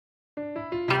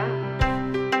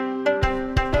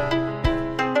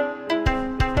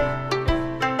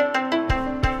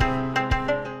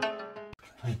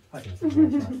願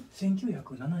いします。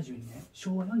1972年、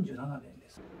昭和47年で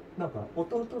す。なんか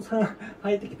弟さん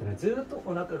入ってきたらずっと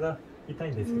お腹が痛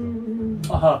いんですけど、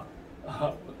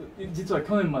実は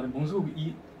去年までものすごく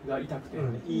胃が痛くて、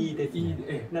いいです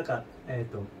ね。なんか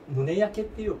胸焼けっ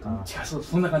ていうか、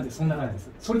そんな感じです。そんな感じで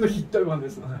す。それとひどいもんで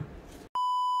す。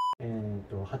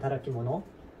働き者、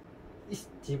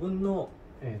自分の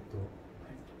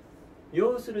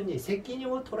要するに責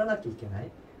任を取らなきゃいけない。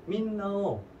みんな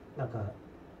をなんか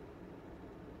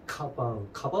かばう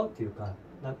っていうか、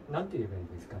なんて言えばいい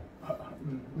ですか。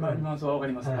今はわか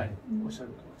ります。はい。おっしゃる。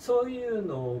そういう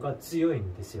のが強い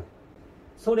んですよ。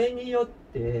それによっ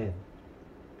て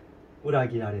裏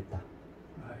切られた。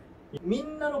み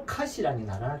んなの頭に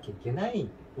ならなきゃいけない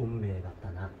運命だった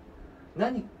な。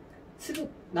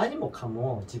何もか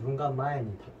も自分が前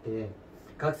に立って、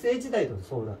学生時代と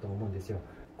そうだと思うんですよ。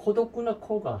孤独な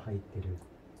子が入ってる、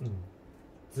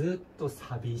ずっと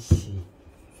寂しい。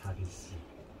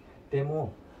で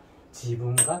も自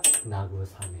分が慰める。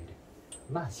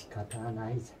まあ仕方な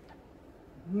いじ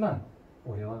ゃん。まあ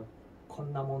俺はこ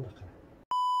んなもんだから。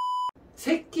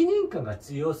責任感が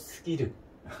強すぎる。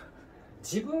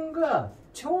自分が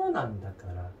長男だか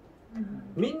ら、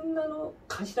みんなの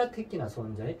頭的な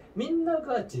存在、みんな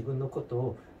が自分のこと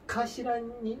を頭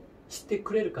にして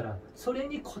くれるから、それ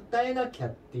に応えなきゃ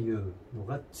っていうの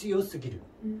が強すぎる。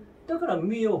だから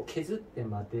身を削って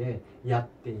までやっ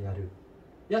て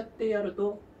やる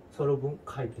とその分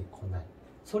返ってこない。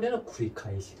それの繰り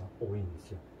返しが多いんで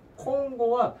すよ。今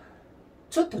後は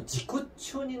ちょっと自己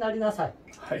中になりなさいっ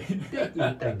て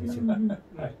言いたいんですよ。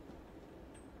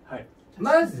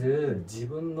まず自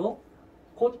分の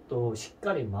ことをしっ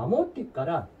かり守ってか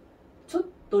ら、ちょっ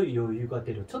と余裕が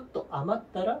出る、ちょっと余っ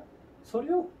たらそ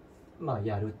れを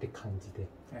やるって感じで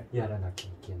やらなきゃ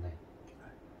いけない。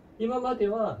今まで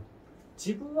は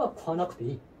自分は食わなくて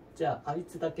いい、じゃああい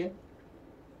つ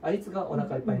がお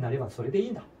腹いっぱいになればそれでい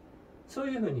いんだ、そう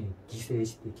いうふうに犠牲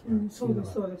してきたっていうの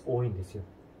が多いんですよ。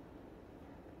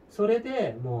それ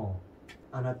でも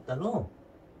うあなたの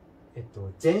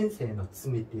前世の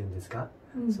罪っていうんですか、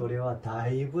それはだ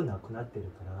いぶなくなってる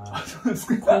から、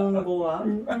今後は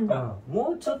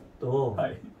もうちょっと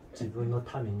自分の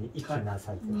ために生きな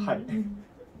さいと。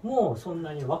もうそん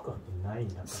なにワクワクないん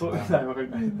だから、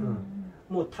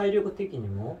もう体力的に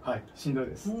もしんどい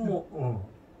です。もう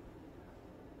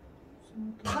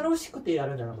楽しくてや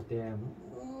るんじゃなくて、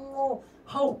もう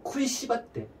歯を食いしばっ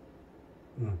て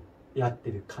やっ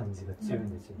てる感じが強いん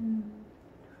ですよ。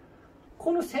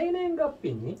この生年月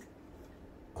日に、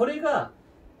これが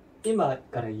今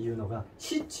から言うのが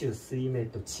四柱推命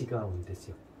と違うんです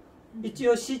よ。一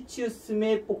応四柱推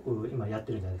命っぽく今やっ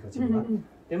てるじゃないですか、自分は。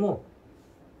でも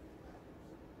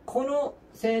この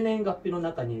生年月日の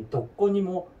中にどこに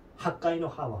も破壊の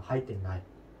歯は入ってない。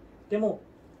でも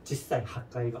実際破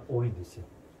壊が多いんですよ、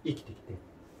生きてきて。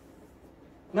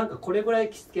なんかこれぐらい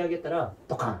気付き上げたら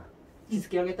ドカン、気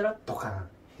付き上げたらドカンっ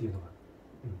ていうのが、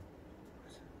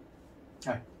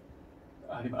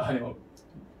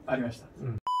ありました。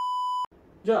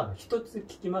じゃあ一つ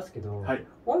聞きますけど、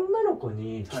女の子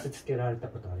に傷つけられた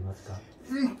ことありますか？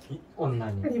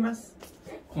女に。あります。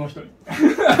この人に。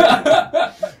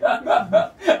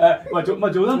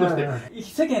冗談として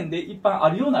世間で一般あ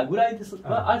るようなぐらいです。それ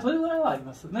ぐらいはあり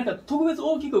ます。何か特別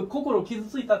大きく心を傷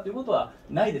ついたということは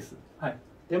ないです。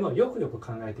でもよくよく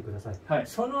考えてください。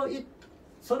その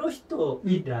人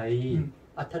以来、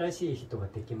新しい人が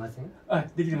できません？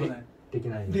できません。でき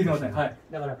ないです。できません。だ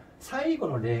から最後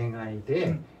の恋愛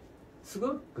です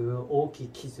ごく大きい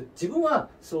傷、自分は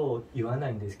そう言わな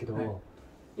いんですけど、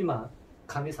今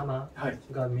神様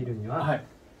が見るには、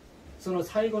その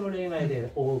最後の恋愛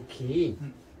で大きい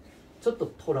ちょっと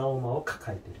トラウマを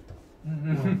抱えていると。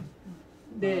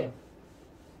で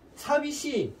寂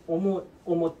しい思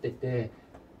ってて、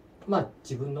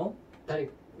自分の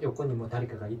横にも誰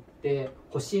かがいて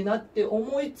欲しいなって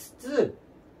思いつつ、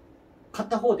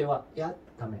片方では、いや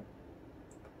ダメ、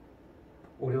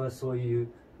俺はそういう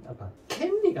なんか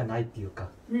権利がないっていうか、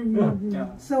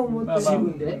そう思って自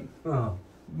分であ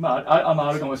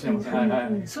るかもしれませ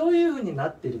ん。そういうふうにな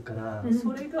ってるから、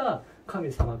それが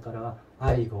神様から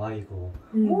愛護、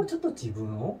もうちょっと自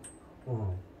分を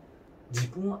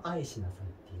愛しなさいっ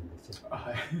て言うんですよ。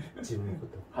自分のこ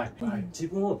と、自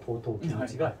分を尊う気持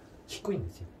ちが低いん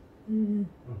ですよ。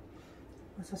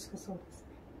まさしくそうです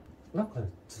ね。なんか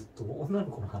ずっと女の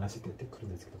子の話出てくるん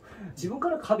ですけど、自分か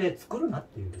ら壁作るなって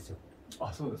言うんですよ。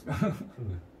そうですか。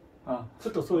ちょ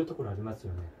っとそういうところあります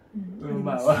よね。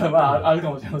ある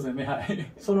かもしれません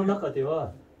ね。その中で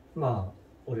は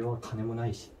俺は金もな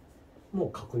いし、も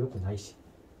うかっこよくないし、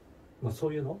そ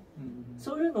ういうの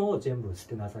を全部捨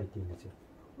てなさいって言うんですよ。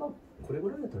これぐ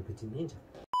らいだったら別にいいんじゃん。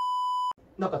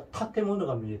なんか建物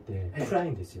が見えて暗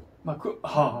いんですよ。ま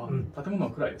あ建物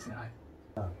は暗いですね。はい。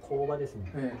工場です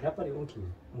ね。やっぱり運気も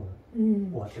う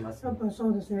終わってますね。やっぱりそ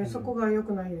うですね。そこが良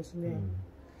くないですね。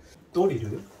ドリ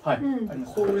ル、はい、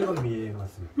これが見えま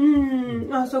す。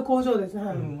あ、そう工場ですね。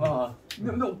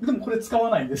でもこれ使わ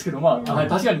ないんですけど、まあ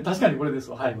確かにこれで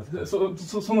すわ。はい。そ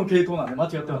の系統なんで間違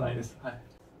ってはないです。はい。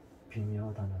微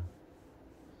妙だな。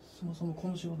そもそもこ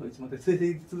の仕事をいつまで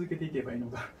続けていけばいいの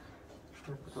か。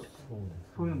そ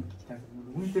ういうのも聞きたいけ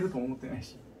ど、向いてるとも思ってない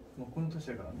し、もうこの年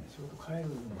だからね、仕事変える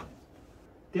の。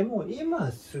でも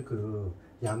今すぐ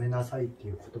やめなさいって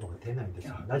いう言葉が出ないんです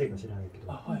よ。なぜか知らないけ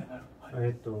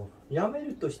ど。やめ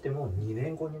るとしても2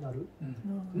年後になる。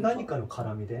何かの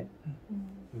絡みで。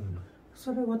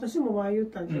それ私も前言っ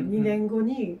たんですよ。2年後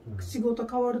に仕事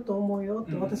変わると思うよっ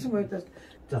て私も言った。じ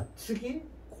ゃあ次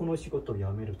この仕事を辞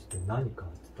めるって何かっ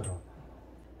て言ったら、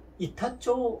板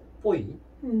長っぽい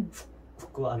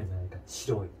服あるじゃないか、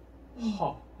白い。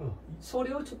そ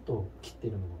れをちょっと切って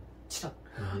るのをチラッと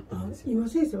見えたんですよ。今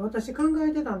先生、私考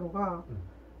えてたのが、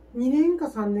2年か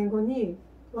3年後に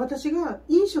私が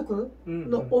飲食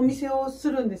のお店を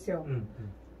するんですよ。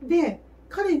で、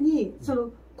彼にその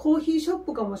コーヒーショッ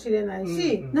プかもしれない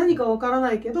し、何かわから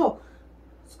ないけど、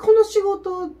この仕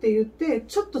事って言って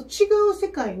ちょっと違う世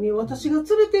界に私が連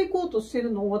れて行こうとして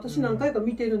るのを私何回か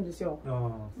見てるんですよ。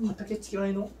畑違い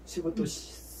の仕事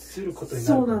することに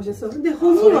なる。そうなんですよ。で、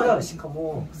本人はしか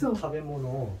も食べ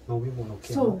物、飲み物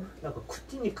系のなんか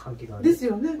口に関係がある。です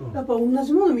よね。やっぱ同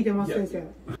じもの見てます先生。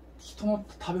人の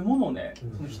食べ物をね、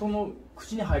その人の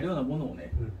口に入るようなものを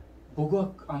ね、僕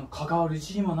は関わる自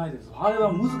信はないです。あれ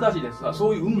は難しいです。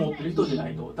そういう運持ってる人じゃな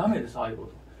いとダメです。ああいうこ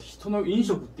と。人の飲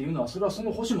食っていうのはそれはそ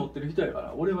の星持ってる人やか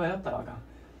ら、俺はやったらあかん。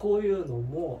こういうの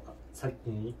もさっき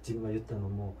自分が言ったの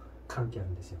も関係ある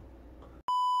んですよ。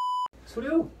それ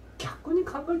を逆に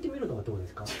考えてみるのはどうで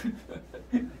すか？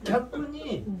逆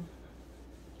に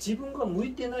自分が向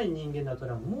いてない人間だか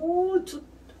ら、もうちょっ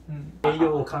と栄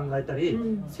養を考えたり、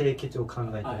清潔を考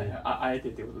えたり、あえて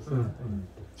ってことですね。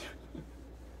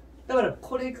だから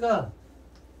これが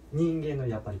人間の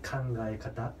やっぱり考え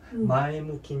方、前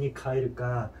向きに変える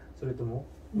かそれとも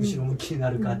後ろ向きにな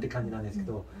るかって感じなんですけ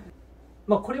ど、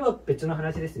まあこれは別の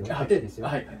話ですよ。例えですよ。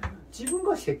自分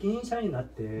が責任者になっ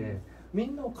てみ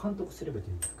んなを監督すればいい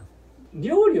んですか？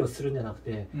料理をするんじゃなく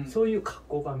て、そういう格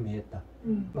好が見えた、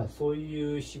まあそう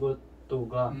いう仕事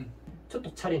がちょっと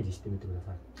チャレンジしてみてくだ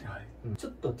さい。ちょ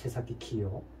っと手先器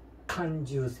用、感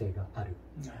受性がある。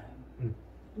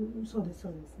そうですそ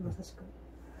うです、まさしく。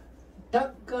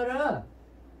だから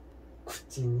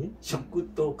口に食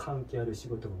と関係ある仕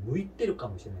事が向いてるか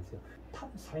もしれないですよ。多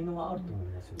分才能はあると思い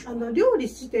ますよ。料理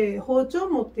して包丁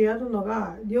持ってやるの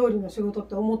が料理の仕事っ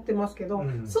て思ってますけど、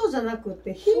そうじゃなく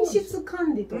て品質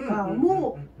管理とか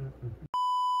も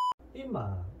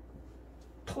今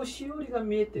年寄りが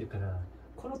見えてるから、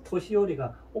この年寄り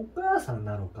がお母さん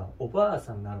なのかおばあ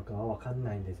さんなのかは分かん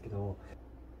ないんですけど、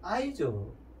愛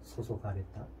情注がれ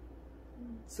た、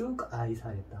すごく愛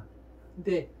された、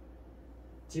で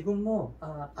自分も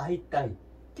会いたいっ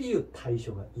ていう対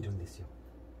象がいるんですよ。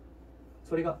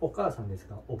それがお母さんです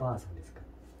かおばあさんですか？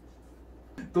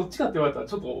どっちかって言われたら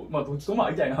ちょっとまあどっちとも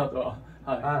会いたいなとは、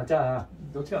じゃあ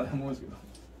どっちかだと思うんですけど、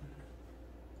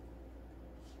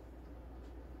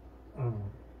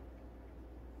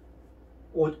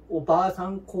おばあさ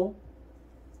ん子、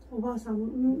おばあさん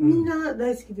みんな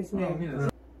大好きですね。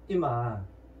今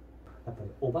やっぱり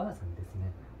おばあさんです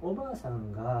ね。おばあさ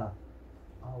んが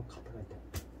肩が痛い、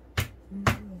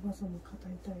おばあさんの肩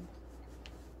痛い。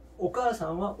お母さ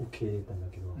んは受け入れたんだ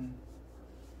けど、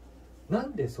な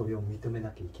んでそれを認めな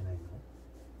きゃいけないの？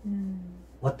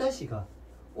私が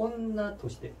女と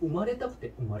して生まれたく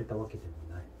て生まれたわけで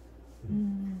もない、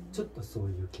ちょっとそう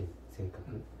いう性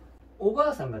格、おば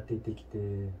あさんが出てき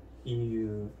て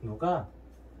言うのが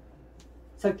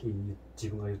さっき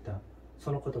自分が言った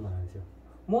その言葉なんですよ。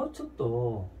もうちょっ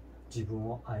と自分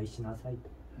を愛しなさいと、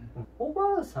お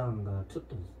ばあさんがちょっ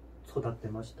と育って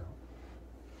ました？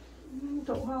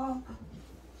おばあ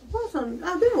さん、で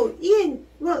も家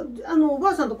はおば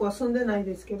あさんとこは住んでない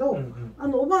ですけど、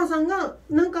おばあさんが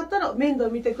何かあったら面倒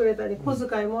見てくれたり、小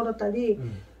遣いもらったり、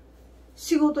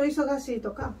仕事忙しい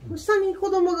とか、下に子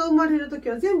供が生まれる時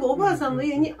は全部おばあさんの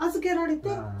家に預けられて、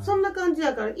そんな感じ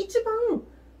だから一番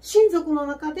親族の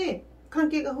中で関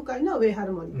係が深いのはウェイハ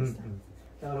ルモニーでし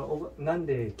た。だからなん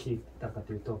で聞いたか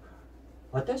というと、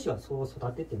私はそう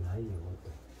育ててないよと、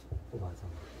おばあさ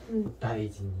んは、大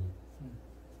事に、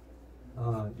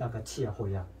なんかちやほ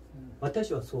や、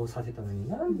私はそうさせたのに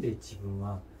なんで自分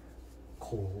は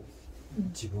こう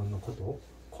自分のことを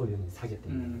こういうふうに下げて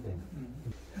いるので、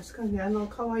確かに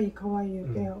可愛い可愛い言う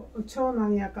て、長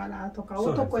男やからとか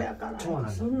男やから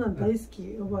そんなん大好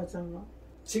き、おばあちゃんは。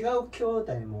違う兄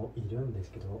弟もいるんで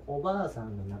すけど、おばあさ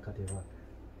んの中では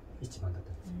一番だった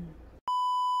んですよ、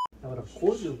だから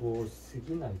55を過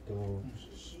ぎないと、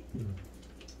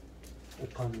お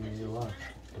金はち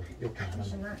ょっと良くならないんで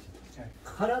すよ。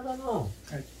体の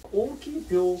大きい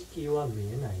病気は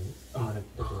見えない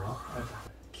ことは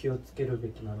気をつけるべ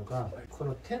きなのが、こ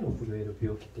の手の震える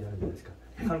病気ってあるじゃないですか。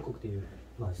韓国でいう、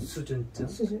スジュンツン、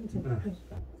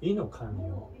胃の管理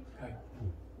を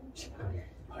しっかりや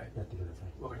ってくださ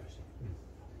い。わかりました。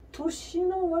年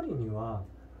の割には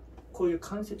こういう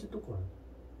関節とか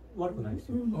悪くないです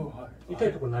よ。痛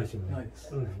いところないですよね。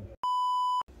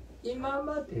今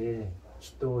まで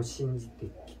人を信じて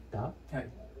きた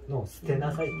のを捨て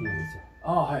なさいって言うんですよ。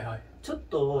ちょっ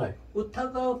と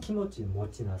疑う気持ち持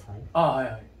ちなさい。っ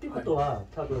てことは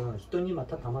多分人にま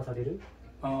た騙される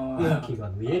運気が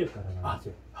見えるからなんです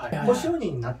よ。保証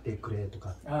人になってくれと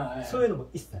かそういうのも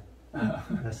一切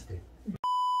なしで。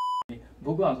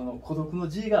僕はその孤独の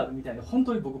G があるみたいで、本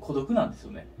当に僕孤独なんです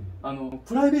よね。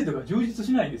プライベートが充実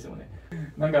しないんですよね。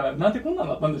なんてこんなん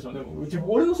だったんでしょうね。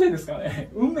俺のせいですかね。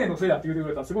運命のせいだって言ってく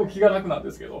れたらすごい気が楽なん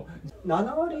ですけど。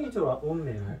7割以上は運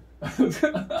命の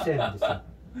せいなんですよ。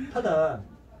ただ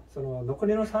その残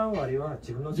りの3割は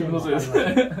自分のせいです。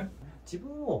自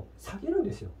分を下げるん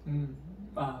ですよ。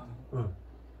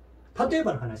例え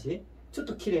ばの話、ちょっ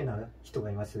と綺麗な人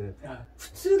がいます。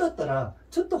普通だったら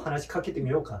ちょっと話しかけてみ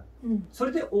ようか、そ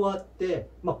れで終わって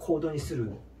行動にす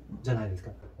るじゃないです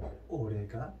か。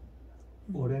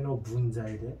俺の分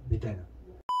際でみたいな。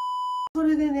そ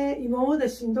れでね、今まで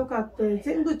しんどかって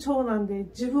全部長男で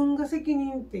自分が責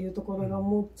任っていうところが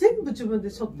もう全部自分で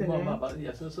背負ってね。い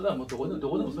や、それはもうどこでもそ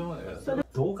ういうものだから。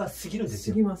動画過ぎるんです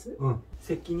よ。過ぎます。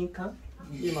責任感、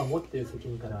今持ってる責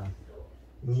任から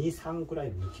2、3ぐら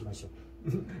いに行きましょう。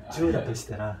10だとし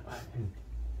たら。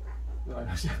だか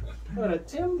ら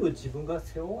全部自分が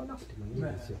背負わなくてもいいん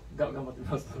ですよ。頑張って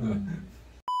ます。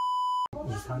2、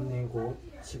3年後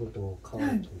仕事を変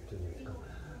わるというですか、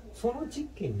その時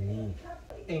期に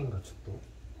縁がちょっと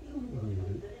見え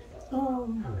る。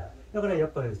だからや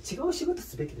っぱり違う仕事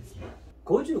すべきですね。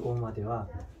55までは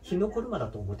日の車だ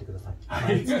と思ってください。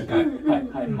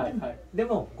で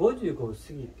も55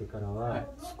過ぎてからは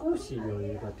少し余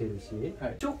裕が出るし、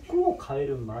職を変え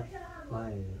る前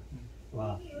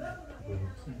は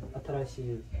多分新し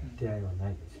い出会いはな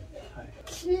いですよ。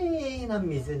きれいな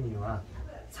水には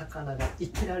魚が生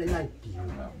きられないっていう言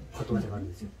葉でもあるん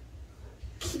ですよ。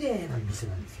きれいな水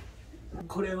なんですよ。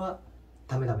これは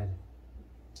ダメ、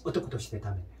男として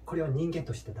ダメ、これは人間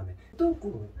としてダメ。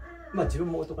自分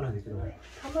も男なんですけど、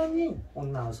たまに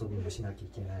女遊びもしなきゃい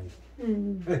けない、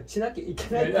しなきゃい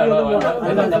けないっていうのもあ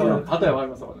るん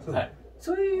ですけど、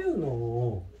そういうの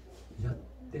をやっ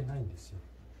てないんですよ。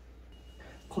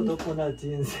孤独な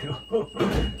人生を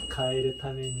変える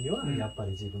ためにはやっぱ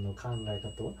り自分の考え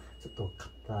方をちょっと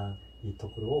硬いと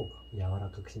ころを柔ら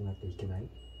かくしなきゃいけない。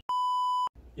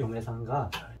嫁さんが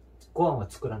ご飯は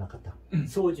作らなかった、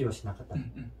掃除をしなかった、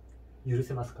許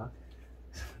せますか？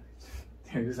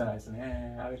許さないです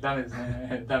ね。ダメです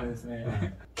ね。ダメです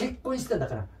ね。結婚してたんだ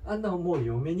から、あんなもう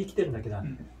嫁に来てるんだけど、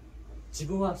自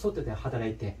分は外で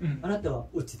働いて、あなたは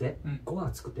うちでご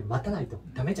飯作って待たないと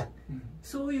ダメじゃん。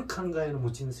そういう考えの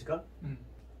持ち主が、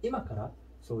今から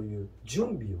そういう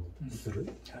準備をする。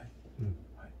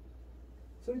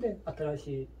それで新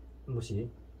しい、もし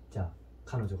じゃあ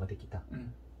彼女ができた、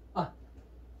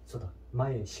そうだ、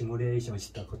前シミュレーション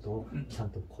したことをちゃん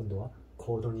と今度は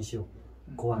行動にしよう。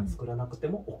ご飯作らなくて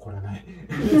も怒らない。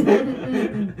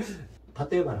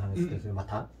例えばの話ですよ。ま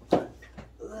た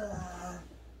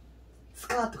ス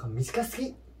カートが短す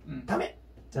ぎ、ダメ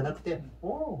じゃなくて、お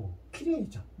お綺麗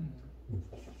じゃん、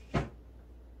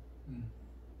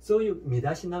そういう身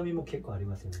だしなみも結構あり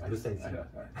ますよね。うるさいですよ。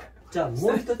じゃあ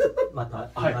もう一つま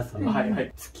た言います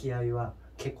ね。付き合いは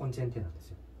結婚前提なんです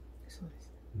よ。そうで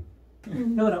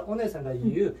す。だからお姉さんが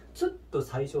言う、ちょっと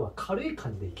最初は軽い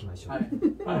感じでいきましょう。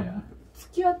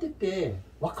付き合ってて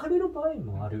別れる場合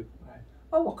もある。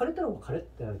別れたら別れ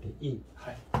たらでいい。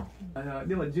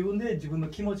でも自分で自分の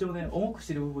気持ちをね重くし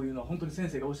てる部分いうのは本当に先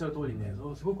生がおっしゃる通りね、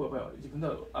すごくやっぱり自分で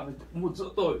はもうず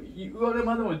っと言われる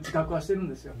までも自覚はしてるん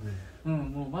ですよ。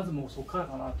もうまずもうそこから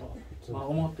かなと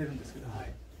思ってるんですけど。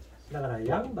だから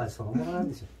ヤンバそのものなん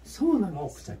ですよ。そうなんです。も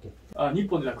う口だけ。日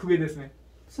本では公家ですね。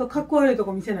そう、かっこ悪いと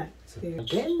こ見せない。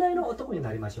現代の男に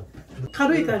なりましょう。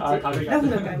軽い感じ、ラフ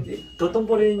な感じ。ドトン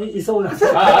ボレにいそうな。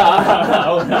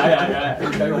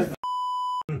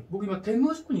僕今天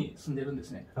皇宿に住んでるんで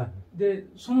すね。で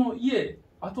その家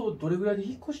あとどれぐらいで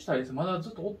引っ越したいです？まだず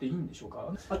っとおっていいんでしょう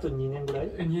か？あと2年ぐらい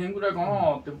2年ぐらいか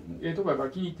なってとこやから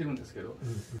気に入ってるんですけど、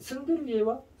住んでる家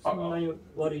はそんなに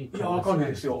悪いいやわかんな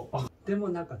いですよ。でも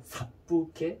なんか殺風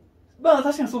景、まあ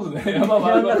確かにそうですね。まあ部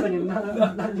屋の中に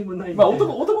何にもない。まあ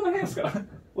男の部屋ですから。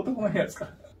男の部屋ですか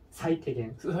ら。最低限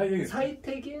より最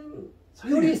低限。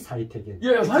い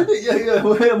や最低限、いや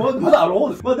まだある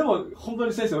方です。まあでも本当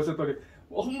に先生おっしゃる通り、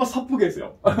ほんま殺風景です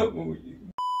よ。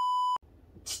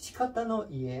父方の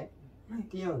家っ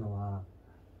ていうのは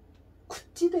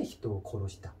口で人を殺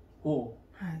したっ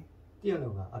ていう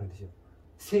のがあるんですよ。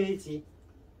政治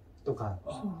とか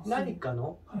何か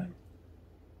の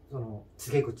その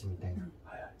告げ口みたいな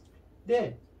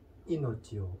で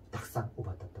命をたくさん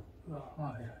奪ったと、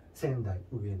先代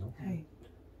上の、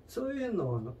そういう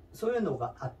の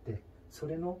があって、そ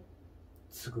れの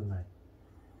償い。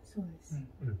そうです、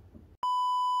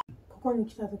ここに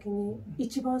来た時に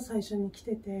一番最初に来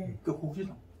てて、今日ここ来て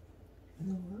た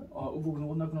の？僕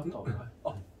の亡くなっ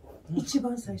た。一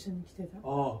番最初に来てた。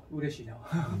嬉しいな。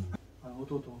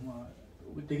弟、ま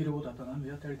あできることあったら何で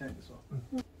やってやりたいんですわ。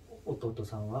弟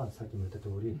さんはさっきも言った通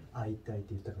り会いたいって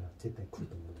言ったから絶対来る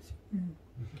と思うんですよ。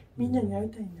みんなに会い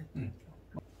たいんだって。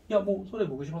いやもうそれ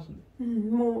僕しますんで。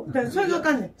もうだからそれがわ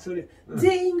かんない。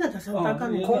全員が出されたらあか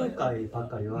んねん。今回ばっ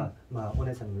かりはまあお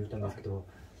姉さんにも言ったんですけど、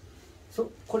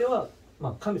これはま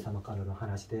あ神様からの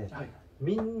話で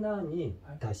みんなに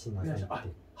出しなさいって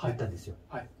言ったんですよ。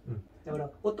だから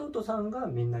弟さんが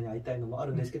みんなに会いたいのもあ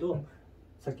るんですけど、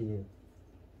さっき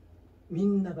み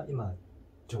んなが今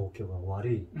状況が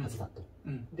悪いはずだと、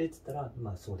でつったら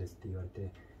まあそうですって言われ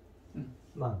て、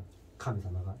まあ神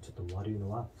様がちょっと悪いの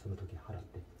はその時払っ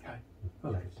てやると、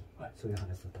そういう話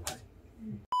だったん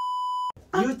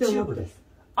ですよ。YouTube です。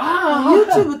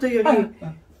YouTube というよ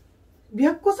り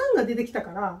白子さんが出てきた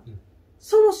から、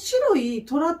その白い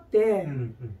虎って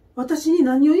私に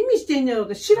何を意味してんやろっ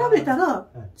て調べたら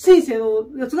先生の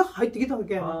やつが入ってきたわ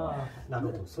けや。なる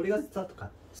ほど、それがスタートか。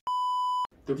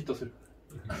ドキッとする。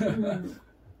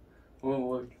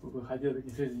僕入ってた時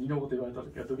先生に胃のこと言われた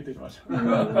時はドキッとしまし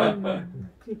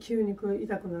た。急に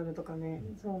痛くなるとかね。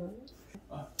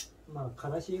まあ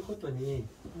悲しいことに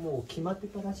もう決まって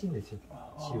たらしいんですよ、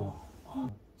死を。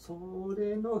そ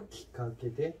れのきっかけ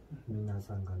で皆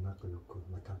さんが仲良く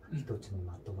また一つに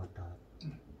まとまった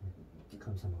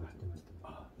神様が言ってました。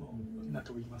もう納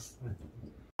得いきます。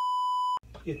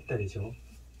言ったでしょ、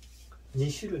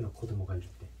2種類の子供がいるっ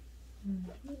て。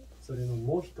それの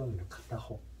もう一人の片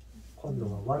方、今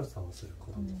度は悪さをする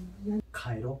子供。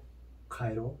帰ろう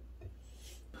帰ろ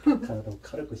うって体を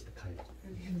軽くして帰る。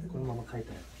このまま帰っ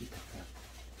たらいいか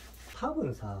ら多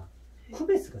分さ区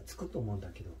別がつくと思うんだ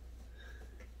けど、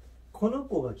この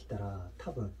子が来たら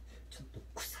多分ちょっと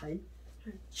臭い、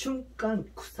瞬間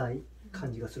臭い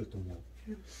感じがすると思う。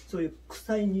そういう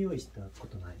臭い匂いしたこ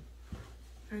とない？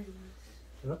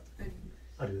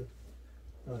ある？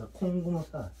だから今後も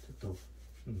さちょっと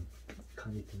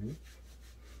感じてみ。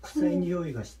臭い匂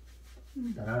いがし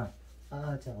たら、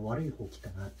じゃあ悪い方来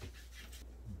たなって。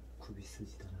首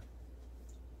筋だな。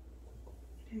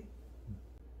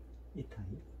痛い？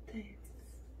痛い。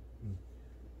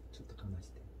ちょっとかまし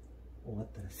て。終わっ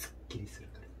たらすっきりする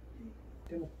から。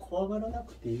でも怖がらな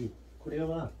くていい。これ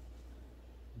は、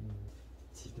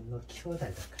自分の兄弟だ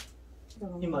から。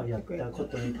今やったこ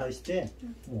とに対して、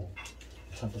も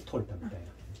うちゃんと取れたみたいな。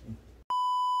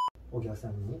お客さ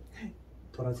んに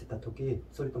取らせた時、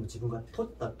それとも自分が取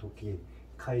った時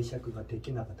解釈がで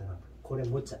きなかったらこれ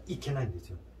持っちゃいけないんです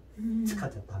よ。使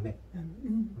っちゃダメ。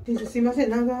すいません、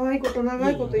長いこと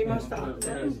言いました。